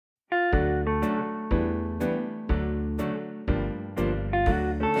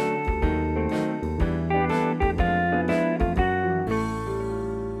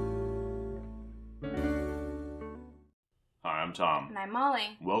I'm Tom. And I'm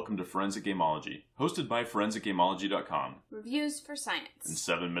Molly. Welcome to Forensic Gameology, hosted by ForensicGameology.com. Reviews for science. In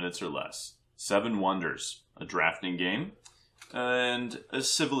 7 minutes or less. 7 Wonders, a drafting game, and a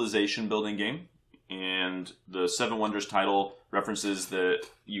civilization building game. And the 7 Wonders title references that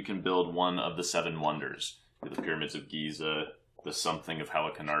you can build one of the 7 wonders. The pyramids of Giza, the something of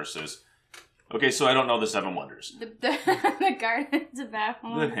Halicarnassus. Okay, so I don't know the 7 wonders. The Gardens of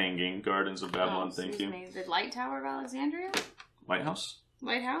Babylon. The Hanging Gardens of Babylon, thank you. The Light Tower of Alexandria? Lighthouse?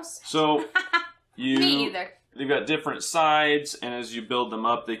 Lighthouse? So, Me either. They've got different sides, and as you build them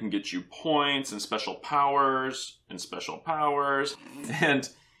up, they can get you points and special powers. And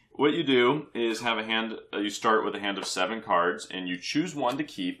what you do is have a hand, you start with a hand of 7 cards, and you choose one to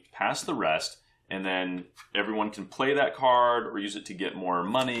keep past the rest, and then everyone can play that card, or use it to get more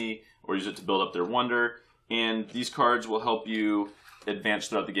money, or use it to build up their wonder. And these cards will help you advance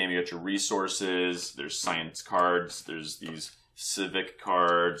throughout the game. You got your resources, there's science cards, there's these civic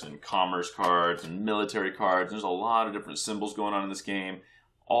cards and commerce cards and military cards. There's a lot of different symbols going on in this game,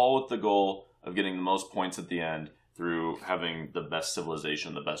 all with the goal of getting the most points at the end through having the best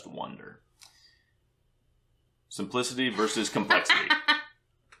civilization, the best wonder. Simplicity versus complexity.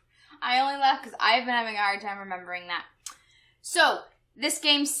 I only laugh because I've been having a hard time remembering that. So, this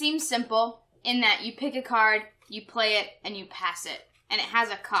game seems simple in that you pick a card, you play it, and you pass it. And it has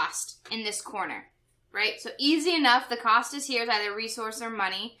a cost in this corner. Right? So easy enough. The cost is here. It's either resource or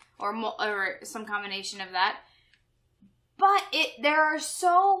money or some combination of that. But there are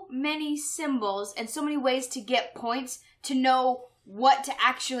so many symbols and so many ways to get points to know what to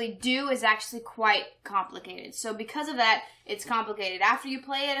actually do is actually quite complicated. So because of that, it's complicated. After you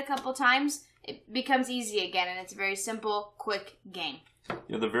play it a couple times, it becomes easy again, and it's a very simple, quick game.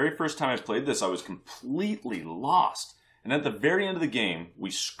 Yeah, the very first time I played this, I was completely lost. And at the very end of the game,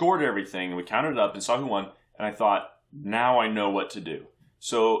 we scored everything, and we counted it up and saw who won, and I thought, now I know what to do.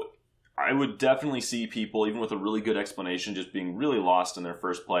 So I would definitely see people, even with a really good explanation, just being really lost in their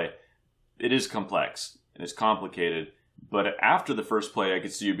first play. It is complex, and it's complicated, but after the first play, I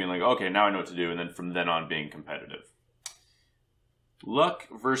could see you being like, okay, now I know what to do, and then from then on being competitive. Luck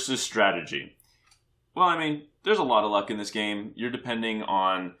versus strategy. Well, I mean, there's a lot of luck in this game. You're depending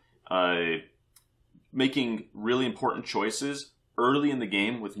on making really important choices early in the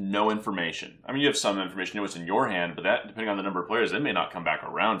game with no information. I mean, you have some information, you know what's in your hand, but that, depending on the number of players, it may not come back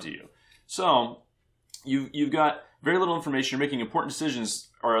around to you. So, you've got very little information. You're making important decisions.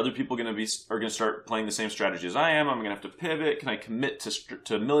 Are other people going to start playing the same strategy as I am? I'm going to have to pivot. Can I commit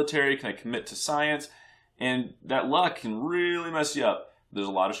to military? Can I commit to science? And that luck can really mess you up. There's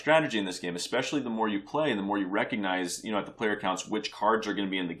a lot of strategy in this game, especially the more you play and the more you recognize, at the player counts, which cards are going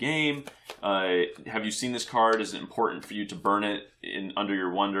to be in the game. Have you seen this card? Is it important for you to burn it under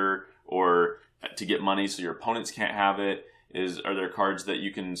your wonder or to get money so your opponents can't have it? Are there cards that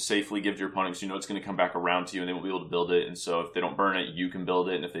you can safely give to your opponent because you know it's going to come back around to you and they won't be able to build it? And so if they don't burn it, you can build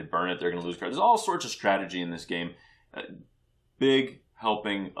it. And if they burn it, they're going to lose cards. There's all sorts of strategy in this game. Big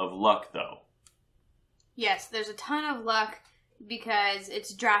helping of luck, though. Yes, there's a ton of luck. Because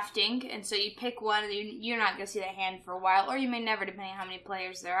it's drafting, and so you pick one, and you're not going to see that hand for a while, or you may never, depending on how many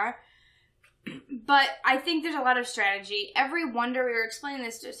players there are. But I think there's a lot of strategy. Every wonder, we were explaining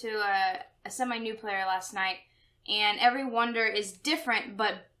this to a semi-new player last night, and every wonder is different,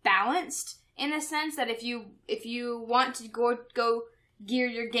 but balanced, in a sense that if you want to go gear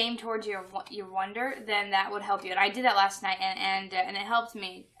your game towards your wonder, then that would help you. And I did that last night, and it helped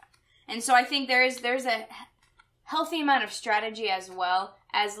me. And so I think there's a healthy amount of strategy as well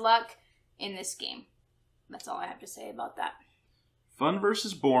as luck in this game. That's all I have to say about that. Fun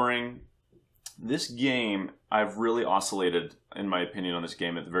versus boring. This game, I've really oscillated, in my opinion, on this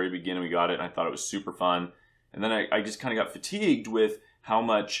game. At the very beginning, we got it, and I thought it was super fun. And then I just kind of got fatigued with how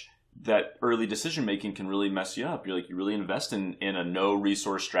much that early decision-making can really mess you up. You really invest in a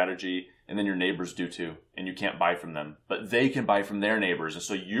no-resource strategy, and then your neighbors do too, and you can't buy from them. But they can buy from their neighbors, and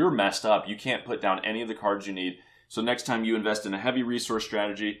so you're messed up. You can't put down any of the cards you need. So next time you invest in a heavy resource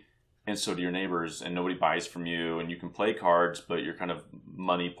strategy, and so do your neighbors, and nobody buys from you, and you can play cards, but you're kind of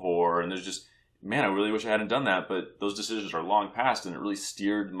money poor, and there's just, man, I really wish I hadn't done that, but those decisions are long past, and it really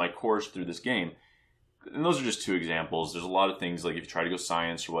steered my course through this game. And those are just 2 examples. There's a lot of things, like if you try to go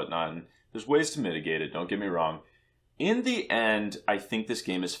science or whatnot, and there's ways to mitigate it, don't get me wrong. In the end, I think this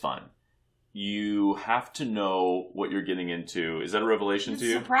game is fun. You have to know what you're getting into. Is that a revelation to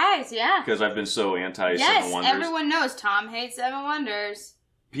you? Surprise, yeah. Because I've been so anti-7 Wonders. Yes, everyone knows Tom hates 7 Wonders.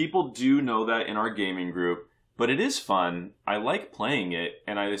 People do know that in our gaming group, but it is fun. I like playing it,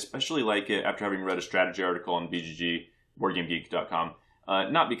 and I especially like it after having read a strategy article on BGG, BoardGameGeek.com.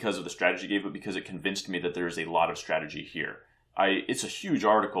 Not because of the strategy game, but because it convinced me that there is a lot of strategy here. it's a huge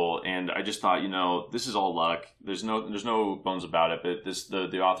article, and I just thought, this is all luck. There's no bones about it. But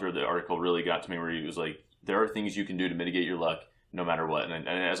the author of the article really got to me, where he was like, there are things you can do to mitigate your luck no matter what. And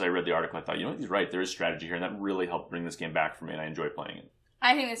as I read the article, I thought, he's right. There is strategy here, and that really helped bring this game back for me, and I enjoy playing it.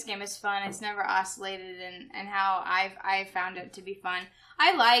 I think this game is fun. It's never oscillated in how I've found it to be fun.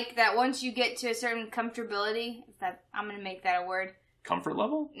 I like that once you get to a certain comfortability, I'm going to make that a word. Comfort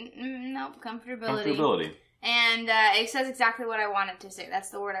level? Nope, comfortability. Comfortability. And it says exactly what I wanted to say.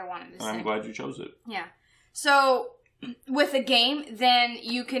 That's the word I wanted to say. I'm glad you chose it. Yeah. So, with a game, then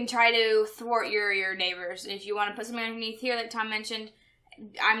you can try to thwart your neighbors. If you want to put something underneath here, like Tom mentioned,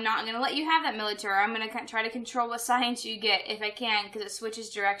 I'm not going to let you have that military. I'm going to try to control what science you get if I can, because it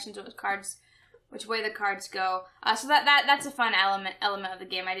switches directions with cards, which way the cards go. So that's a fun element of the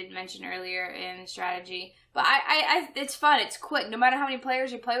game I didn't mention earlier in strategy. But it's fun. It's quick. No matter how many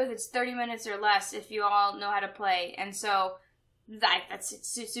players you play with, it's 30 minutes or less if you all know how to play. And so that's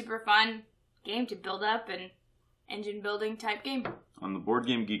a super fun game to build up and engine building type game. On the Board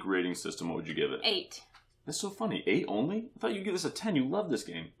Game Geek rating system, what would you give it? 8. That's so funny. 8 only? I thought you'd give this a 10. You love this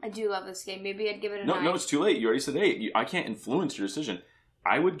game. I do love this game. Maybe I'd give it a 9. No, it's too late. You already said 8. I can't influence your decision.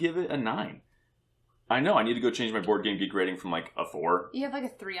 I would give it a 9. I know. I need to go change my Board Game Geek rating from like a 4. You have like a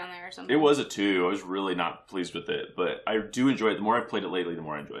 3 on there or something. It was a 2. I was really not pleased with it. But I do enjoy it. The more I've played it lately, the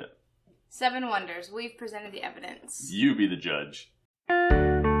more I enjoy it. 7 Wonders. We've presented the evidence. You be the judge.